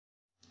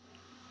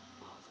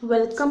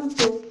Welcome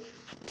to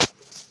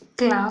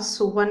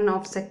class 1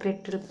 of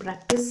secretarial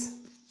practice.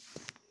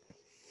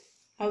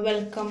 I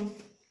welcome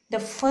the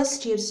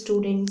first year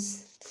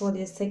students for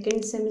their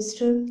second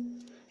semester,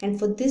 and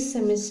for this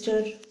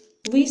semester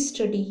we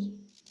study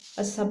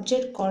a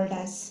subject called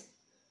as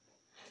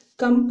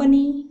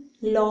company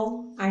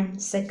law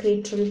and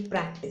secretarial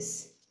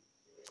practice.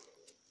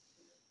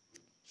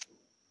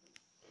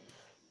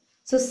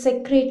 So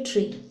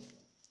secretary,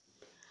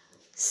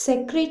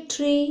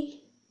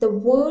 the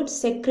word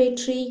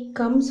secretary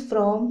comes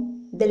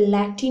from the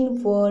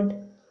Latin word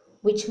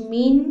which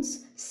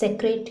means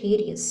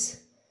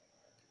secretarius.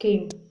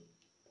 Okay,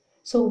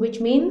 so which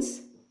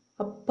means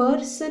a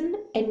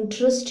person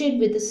entrusted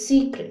with the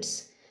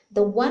secrets,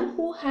 the one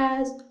who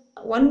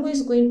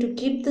is going to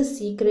keep the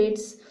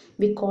secrets,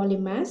 we call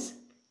him as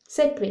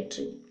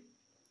secretary.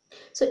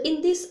 So in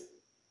these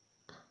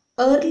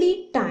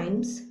early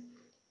times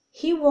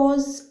he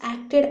was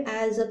acted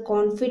as a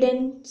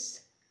confidant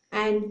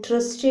and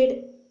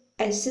trusted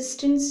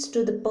assistants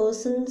to the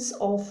persons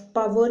of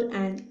power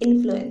and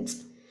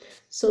influence.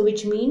 So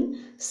which means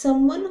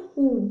someone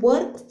who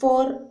work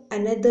for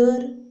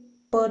another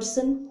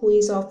person who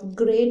is of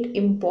great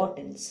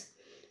importance.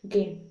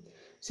 Okay,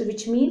 so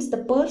which means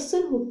the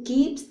person who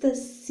keeps the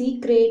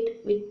secret,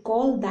 we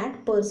call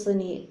that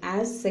person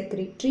as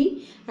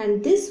secretary,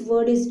 and this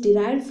word is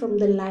derived from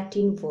the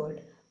Latin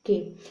word.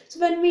 Okay,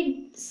 so when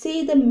we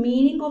say the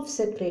meaning of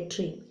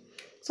secretary,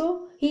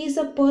 so he is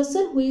a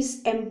person who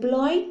is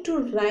employed to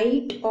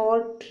write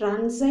or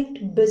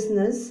transact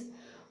business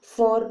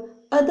for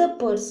other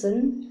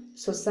person,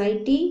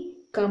 society,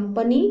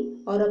 company,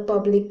 or a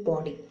public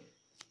body.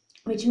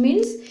 Which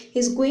means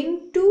his work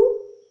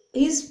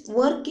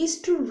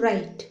is to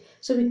write.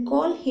 So we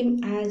call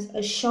him as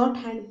a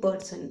shorthand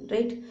person,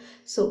 right?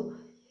 So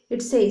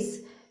it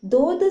says,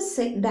 though the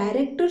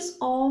directors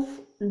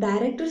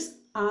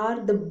are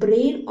the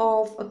brain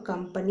of a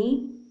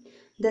company,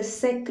 the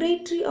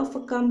secretary of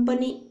a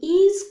company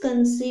is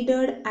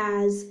considered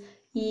as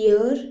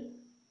ear,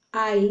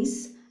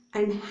 eyes,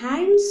 and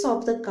hands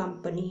of the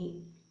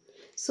company.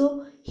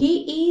 So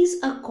he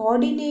is a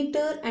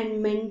coordinator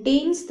and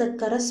maintains the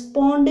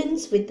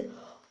correspondence with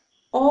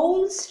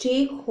all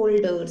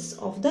stakeholders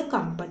of the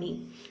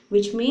company,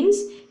 which means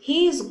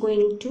he is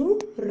going to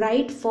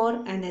write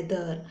for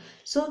another.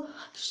 So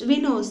we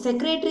know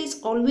secretary is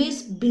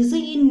always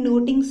busy in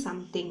noting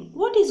something.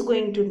 What is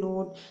going to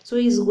note? So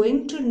he is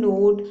going to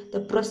note the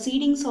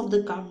proceedings of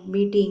the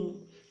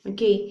meeting.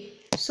 Okay,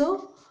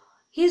 so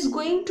he is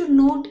going to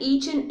note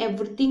each and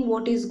everything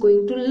what is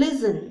going to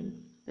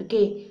listen.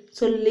 Okay,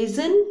 so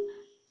listen,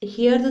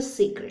 hear the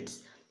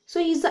secrets. So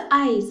he's the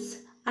eyes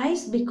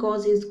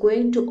because he's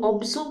going to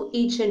observe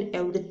each and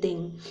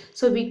everything.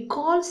 So we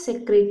call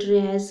secretary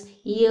as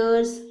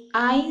ears,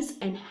 eyes,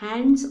 and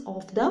hands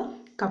of the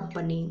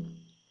company.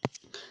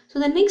 So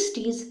the next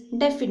is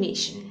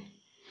definition.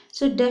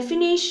 So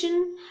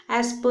definition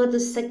as per the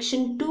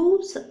section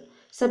 2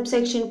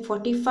 subsection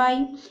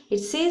 45, it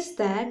says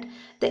that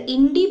the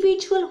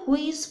individual who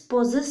is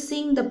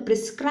possessing the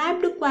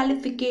prescribed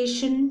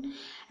qualification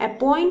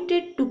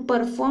appointed to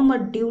perform a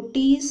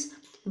duties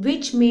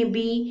which may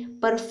be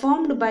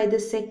performed by the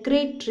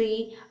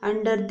secretary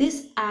under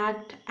this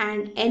act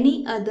and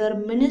any other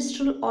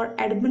ministerial or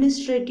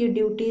administrative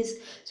duties.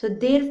 So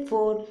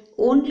therefore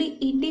only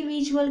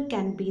individual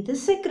can be the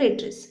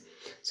secretaries.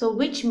 So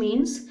which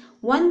means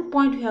one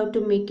point you have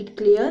to make it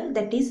clear,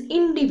 that is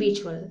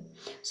individual.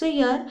 So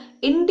here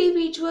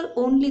individual,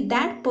 only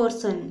that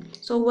person,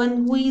 so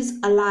one who is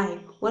alive,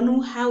 one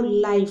who have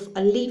life,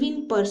 a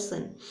living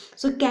person,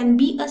 so can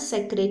be a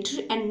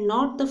secretary and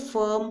not the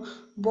firm,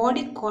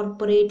 body,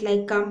 corporate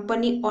like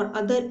company or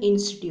other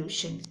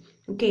institution.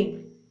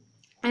 Okay,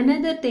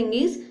 another thing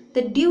is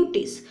the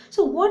duties.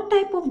 So what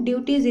type of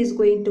duties is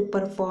going to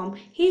perform?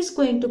 He is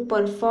going to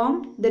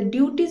perform the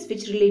duties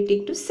which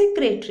relating to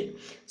secretary.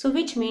 So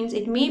which means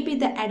it may be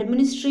the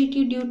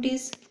administrative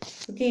duties.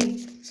 Okay,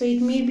 so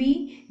it may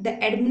be the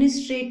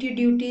administrative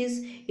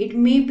duties, it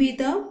may be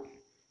the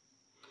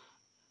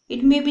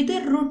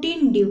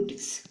routine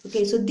duties.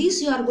 Okay, so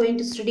this you are going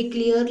to study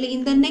clearly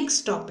in the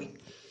next topic.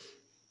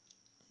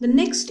 The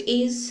next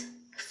is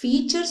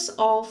features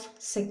of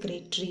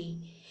secretary.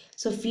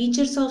 So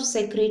features of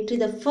secretary,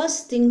 the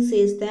first thing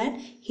says that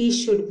he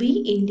should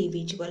be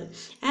individual.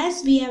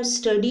 As we have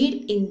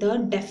studied in the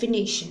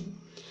definition,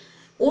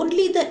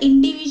 only the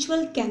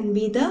individual can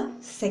be the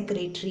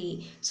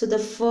secretary. So the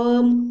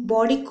firm,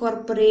 body,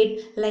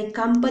 corporate like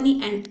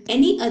company and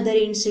any other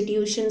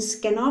institutions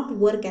cannot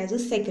work as a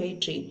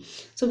secretary.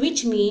 So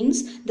which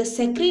means the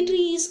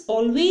secretary is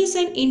always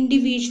an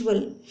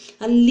individual,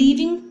 a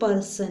living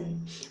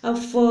person. A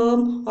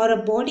firm or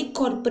a body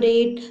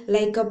corporate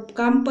like a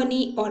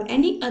company or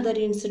any other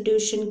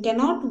institution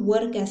cannot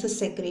work as a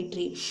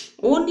secretary.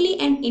 Only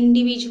an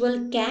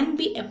individual can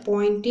be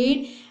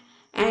appointed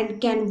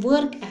and can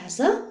work as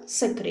a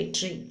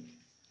secretary.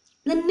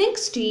 The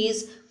next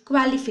is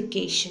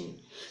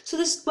qualification. So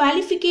this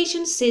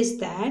qualification says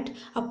that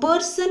a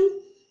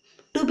person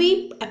To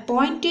be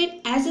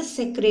appointed as a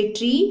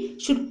secretary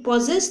should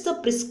possess the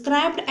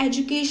prescribed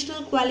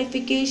educational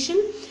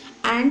qualification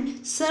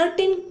and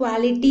certain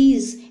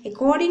qualities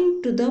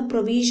according to the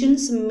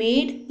provisions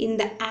made in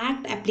the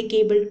act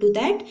applicable to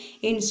that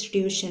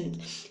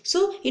institution.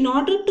 So in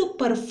order to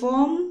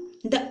perform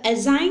the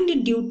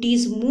assigned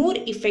duties more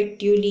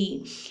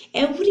effectively,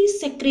 every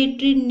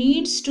secretary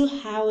needs to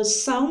have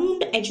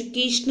sound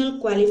educational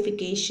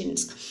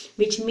qualifications,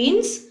 which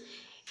means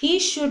he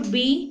should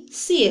be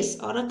CS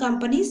or a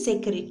company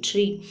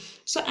secretary.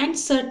 So and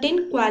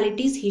certain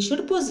qualities he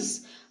should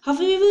possess.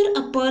 However,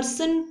 a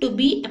person to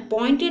be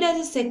appointed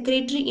as a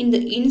secretary in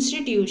the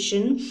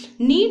institution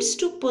needs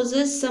to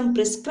possess some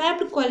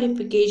prescribed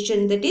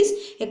qualification, that is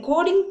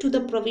according to the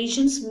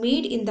provisions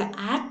made in the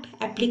act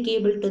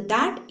applicable to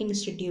that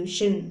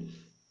institution.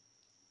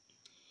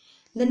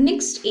 The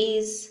next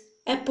is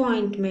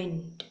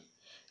appointment.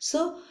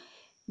 So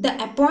the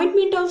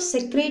appointment of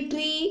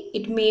secretary,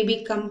 it may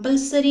be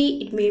compulsory,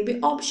 it may be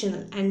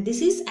optional, and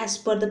this is as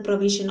per the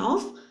provision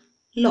of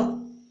law.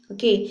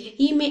 Okay,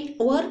 he may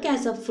work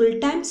as a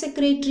full-time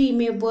secretary, he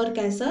may work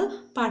as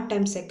a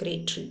part-time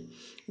secretary.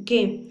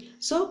 Okay,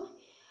 so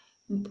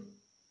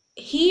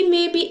he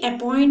may be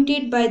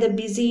appointed by the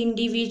busy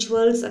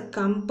individuals, a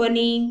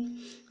company,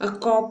 a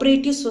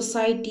cooperative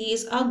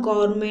societies, a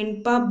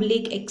government,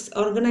 public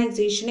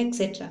organization,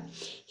 etc.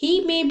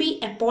 He may be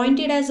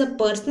appointed as a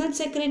personal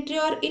secretary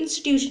or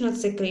institutional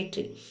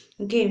secretary.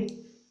 Okay.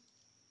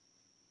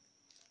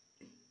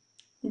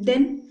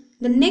 Then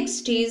the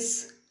next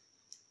is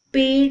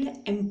paid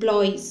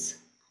employees,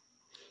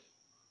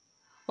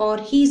 or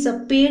he is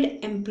a paid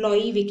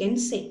employee, we can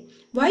say.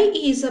 Why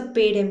he is a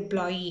paid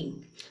employee?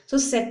 So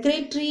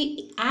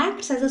secretary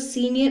acts as a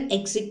senior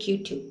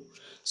executive.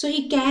 So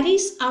he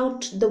carries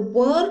out the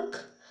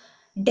work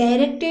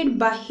directed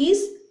by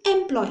his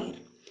employer.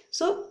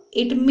 So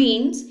it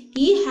means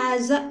he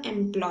has an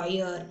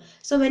employer.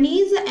 So when he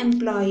is an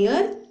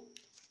employer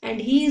and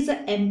he is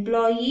an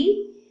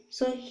employee,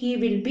 so he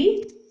will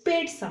be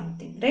paid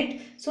something,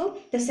 right? So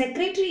the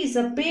secretary is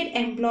a paid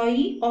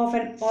employee of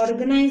an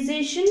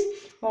organization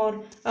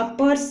or a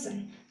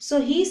person. So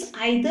he is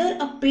either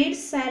a paid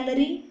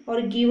salary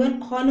or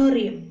given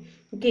honorarium.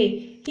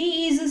 Okay,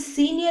 he is a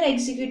senior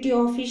executive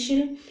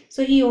official,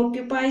 so he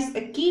occupies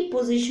a key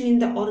position in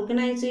the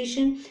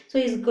organization. So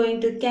he is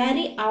going to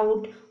carry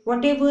out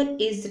whatever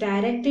is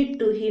directed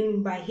to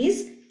him by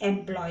his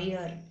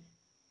employer.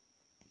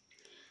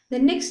 The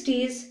next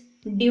is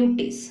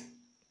duties.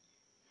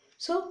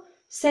 So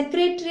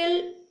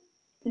secretarial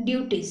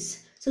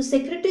duties. So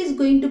secretary is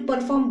going to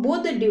perform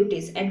both the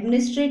duties,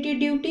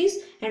 administrative duties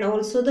and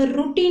also the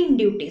routine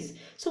duties.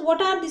 So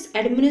what are these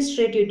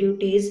administrative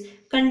duties?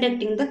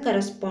 Conducting the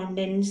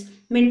correspondence,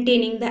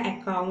 maintaining the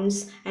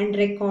accounts and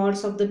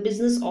records of the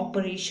business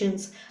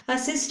operations,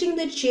 assisting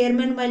the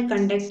chairman while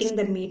conducting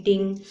the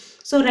meeting,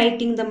 so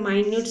writing the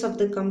minutes of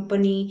the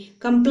company,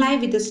 comply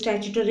with the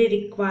statutory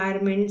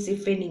requirements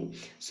if any.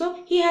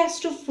 So he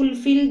has to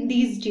fulfill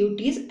these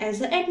duties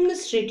as an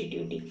administrative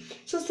duty.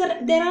 So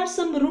sir, there are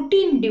some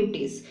routine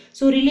duties,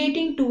 so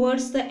relating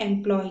towards the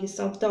employees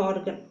of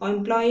the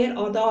employer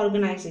or the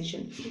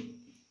organization,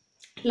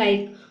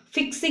 like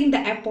fixing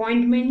the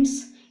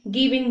appointments,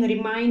 giving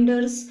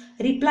reminders,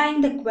 replying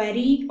the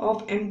query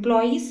of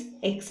employees,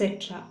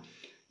 etc.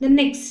 The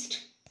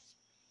next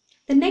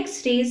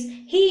is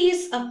he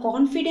is a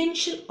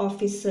confidential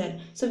officer.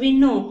 So we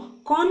know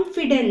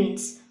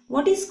confidence.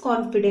 What is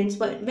confidence?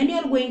 But when you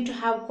are going to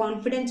have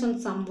confidence on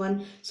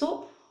someone,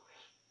 so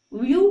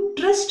you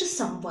trust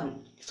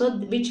someone, so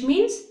which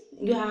means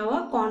you have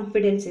a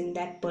confidence in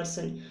that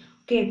person.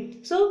 Okay,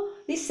 so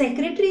the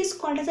secretary is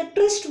called as a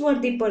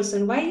trustworthy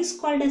person. Why is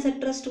called as a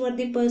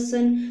trustworthy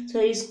person?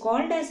 So he is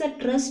called as a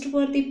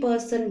trustworthy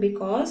person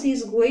because he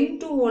is going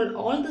to hold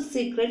all the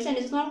secrets and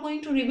is not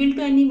going to reveal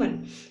to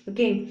anyone.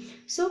 Okay,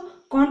 so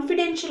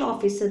confidential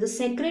officer, the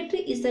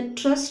secretary is the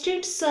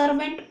trusted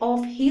servant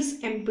of his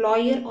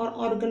employer or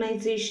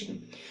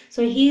organization.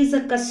 So he is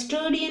a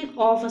custodian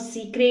of a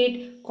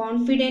secret,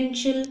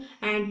 confidential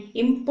and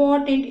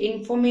important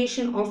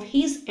information of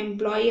his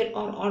employer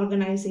or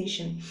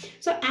organization.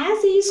 So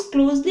as he is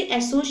closely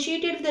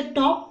associated with the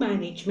top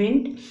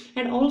management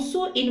and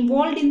also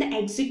involved in the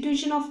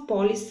execution of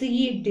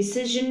policy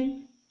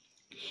decision,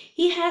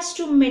 he has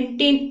to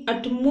maintain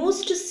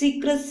utmost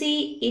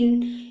secrecy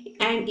in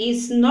and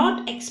is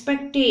not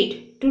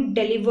expected to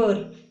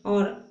deliver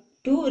or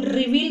to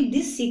reveal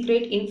this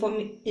secret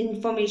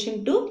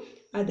information to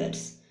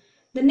others.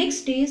 The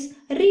next is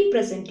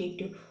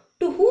representative.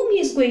 To whom he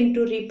is going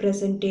to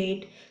represent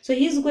it? So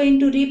he is going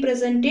to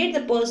represent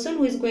the person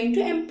who is going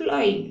to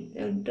employ,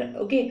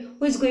 okay,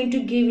 who is going to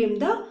give him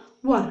the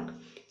work.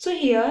 So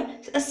here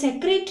a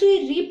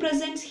secretary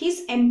represents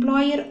his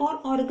employer or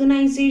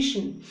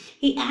organization.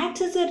 He acts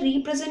as a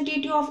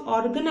representative of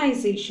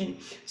organization.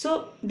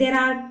 So there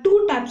are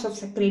two types of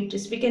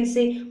secretaries. We can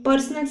say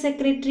personal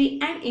secretary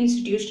and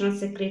institutional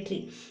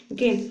secretary.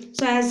 Okay,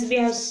 so as we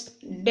have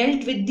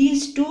dealt with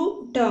these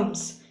two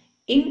terms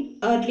in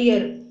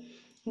earlier.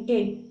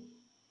 Okay,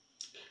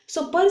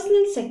 So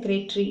personal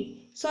secretary.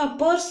 So a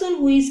person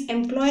who is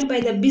employed by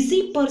the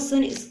busy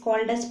person is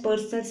called as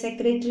personal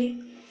secretary.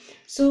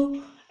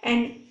 So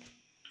an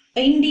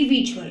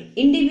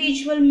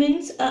individual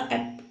means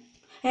an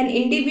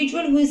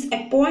individual who is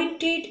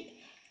appointed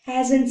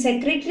as a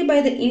secretary by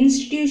the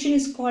institution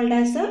is called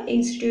as a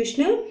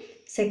institutional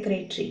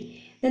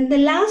secretary. Then the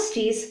last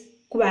is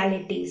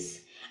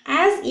qualities.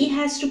 As he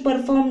has to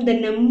perform the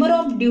number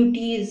of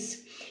duties,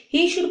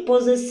 he should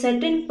possess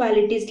certain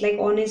qualities like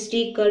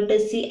honesty,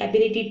 courtesy,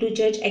 ability to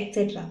judge,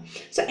 etc.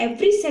 So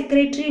every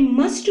secretary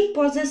must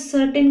possess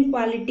certain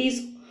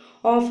qualities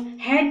of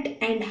head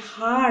and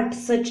heart,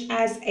 such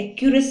as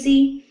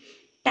accuracy,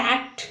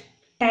 tact,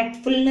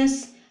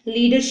 tactfulness,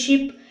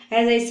 leadership,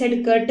 as I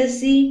said,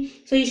 courtesy.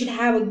 So you should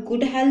have a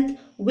good health,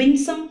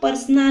 winsome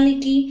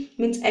personality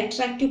means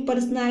attractive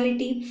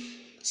personality,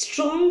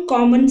 strong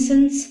common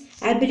sense,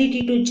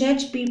 ability to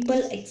judge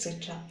people,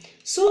 etc.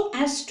 So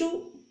as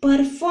to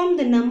perform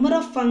the number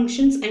of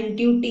functions and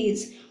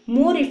duties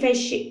more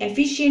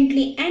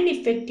efficiently and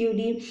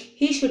effectively,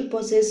 he should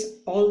possess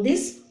all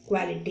these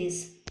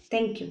qualities.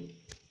 Thank you.